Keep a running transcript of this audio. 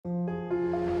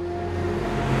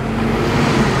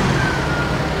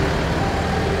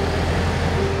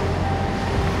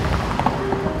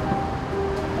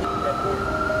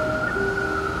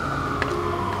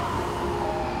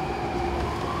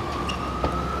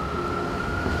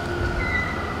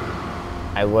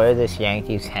I wear this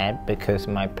Yankees hat because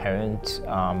my parents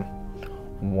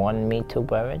want me to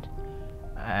wear it.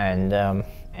 And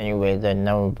anyway, there are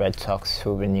no Red Sox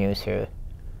souvenirs here.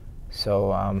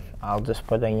 So I'll just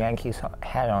put a Yankees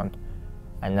hat on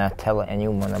and not tell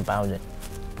anyone about it.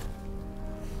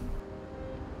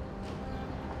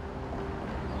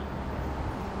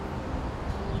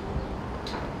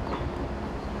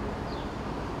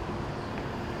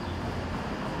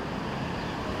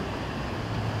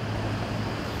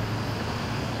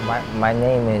 My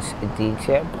name is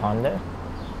Aditya Panda.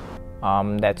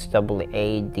 That's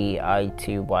Aditya,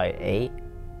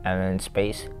 and then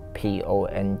space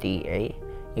Ponda.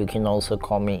 You can also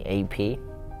call me AP.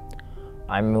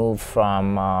 I moved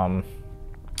from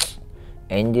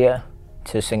India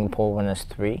to Singapore when I was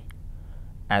 3,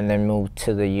 and then moved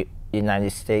to the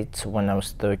United States when I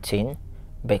was 13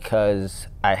 because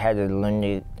I had a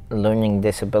learning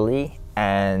disability,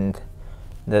 and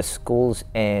the schools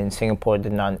in Singapore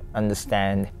did not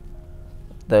understand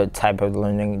the type of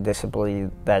learning disability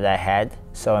that I had,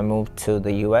 so I moved to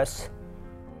the US.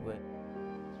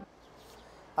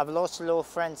 I've lost a lot of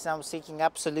friends now seeking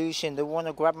absolution. They want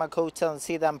to grab my coattail and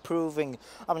see that I'm proving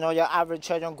I'm not your average.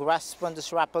 I don't grasp on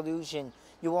this rap illusion.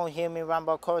 You won't hear me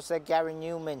ramble chorus like Gary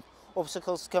Newman.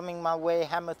 Obstacles coming my way,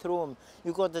 hammer through them.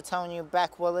 You got the town on your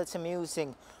back, well it's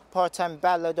amusing. Part-time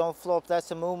battler, don't flop,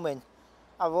 that's a movement.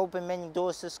 I've opened many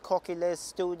doors as cocky-less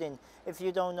student. If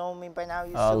you don't know me by now,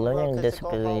 you should. Learning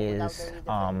disability is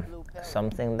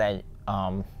something that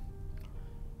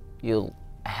you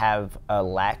have a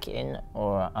lack in,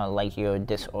 or like you're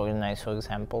disorganized, for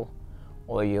example,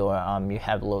 or you're you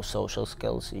have low social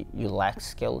skills, you lack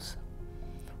skills,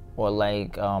 or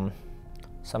like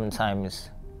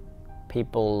sometimes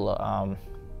people are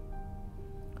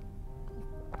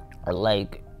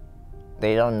like,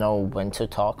 they don't know when to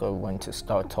talk or when to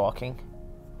start talking.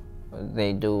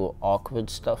 They do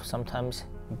awkward stuff sometimes,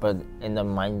 but in their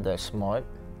mind they're smart,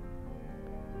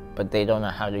 but they don't know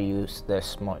how to use their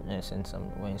smartness in some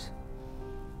ways.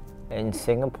 In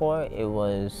Singapore, it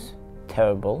was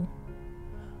terrible.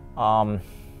 There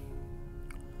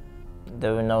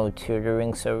were no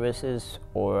tutoring services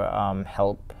or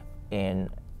help in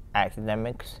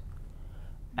academics.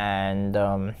 And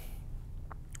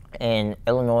in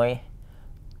Illinois,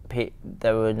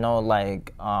 there were no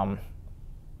like,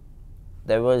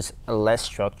 there was less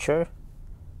structure,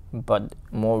 but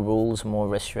more rules, more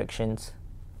restrictions,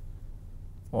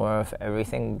 more of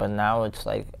everything. But now it's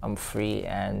like I'm free,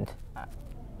 and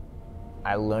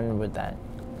I learned with that,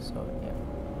 so yeah.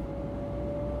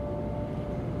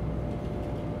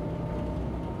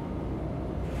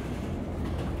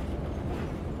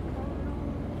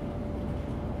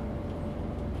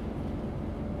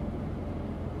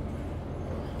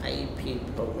 IEP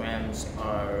programs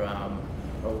are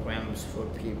programs for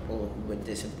people with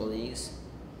disabilities,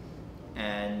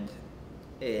 and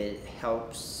it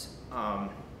helps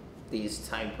these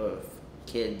type of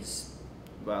kids,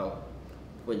 well,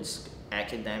 with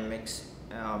academics,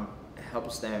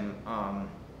 helps them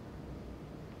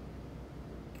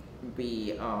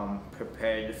be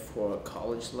prepared for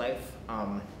college life,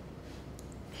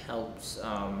 helps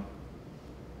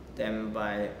them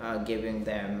by giving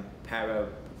them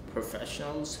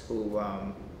paraprofessionals who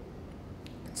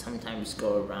sometimes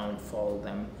go around, follow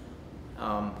them,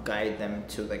 guide them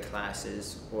to the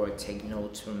classes, or take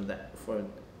notes from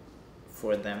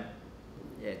for them.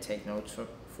 Yeah, take notes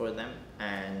for them,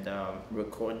 and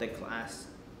record the class,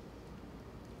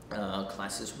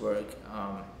 classes work,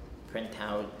 print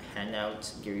out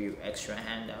handouts, give you extra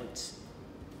handouts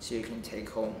so you can take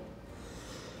home.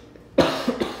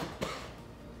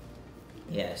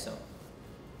 Yeah, so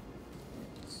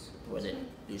that's what it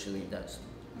usually does.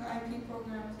 The IP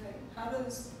programs,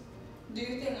 do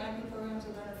you think IP programs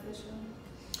are beneficial?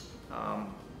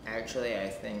 Actually, I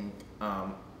think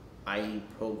IE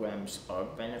programs are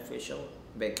beneficial,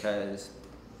 because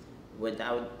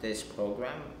without this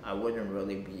program, I wouldn't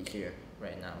really be here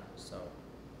right now, so.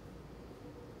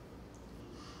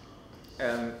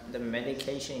 The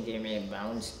medication gave me a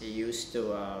bounce. It used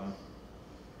to,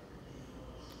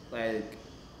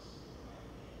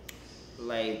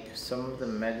 like some of the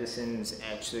medicines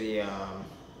actually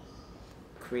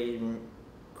created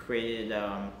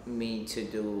me to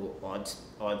do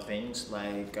odd things,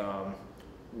 like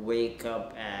wake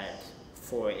up at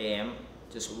 4 a.m.,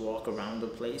 just walk around the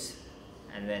place,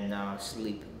 and then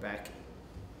sleep back.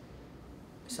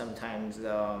 Sometimes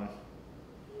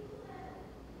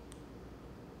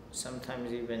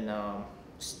even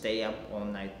stay up all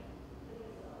night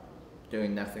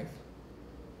doing nothing.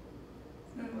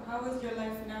 How is your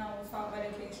life now without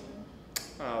medication?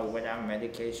 Without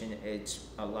medication, it's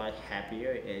a lot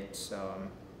happier. It's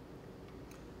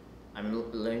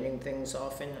I'm learning things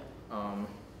often.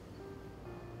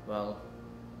 Well,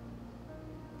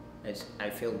 I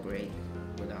feel great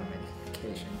without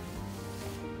medication,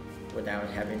 without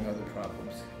having other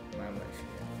problems in my life.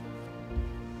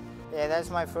 Yeah, that's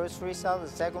my first freestyle. The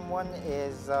second one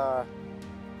is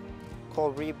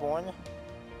called Reborn.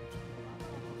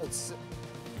 It's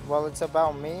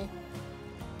about me.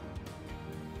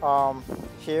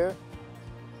 Here.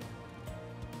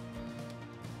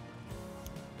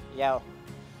 Yo,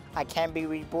 I can't be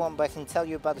reborn, but I can tell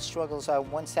you about the struggles I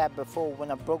once had before. When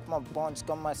I broke my bonds,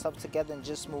 got myself together and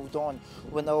just moved on.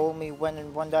 When the old me went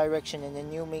in one direction and the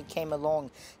new me came along.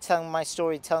 Telling my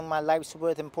story, telling my life's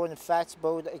worth, important facts,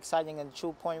 both exciting and the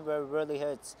true point where it really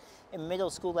hurts. In middle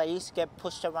school, I used to get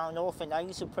pushed around often. I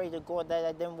used to pray to God that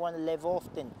I didn't want to live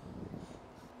often.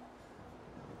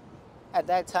 At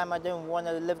that time, I didn't want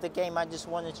to live the game. I just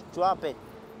wanted to drop it.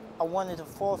 I wanted to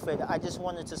forfeit. I just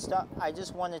wanted to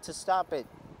stop it.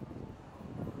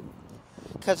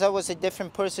 Because I was a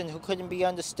different person who couldn't be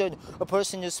understood. A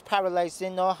person who's paralyzed,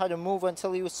 didn't know how to move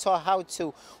until he was taught how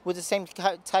to. With the same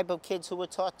type of kids who were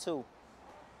taught to.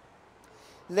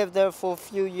 Lived there for a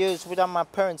few years without my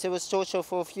parents. It was torture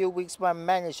for a few weeks, but I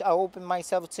managed. I opened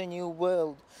myself to a new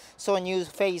world. Saw a new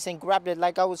face and grabbed it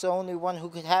like I was the only one who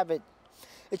could have it.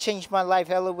 It changed my life,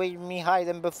 elevated me higher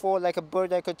than before. Like a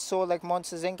bird I could soar, like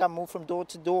Monsters Inc. I moved from door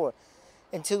to door.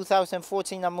 In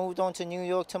 2014, I moved on to New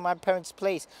York to my parents'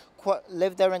 place.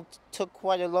 Lived there and took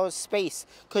quite a lot of space.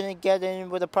 Couldn't get in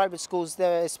with the private schools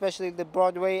there, especially the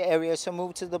Broadway area, so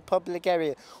moved to the public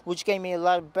area, which gave me a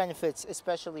lot of benefits,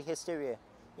 especially hysteria.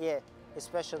 Yeah,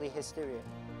 especially hysteria.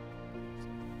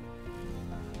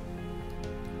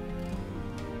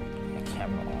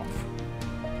 Camera on.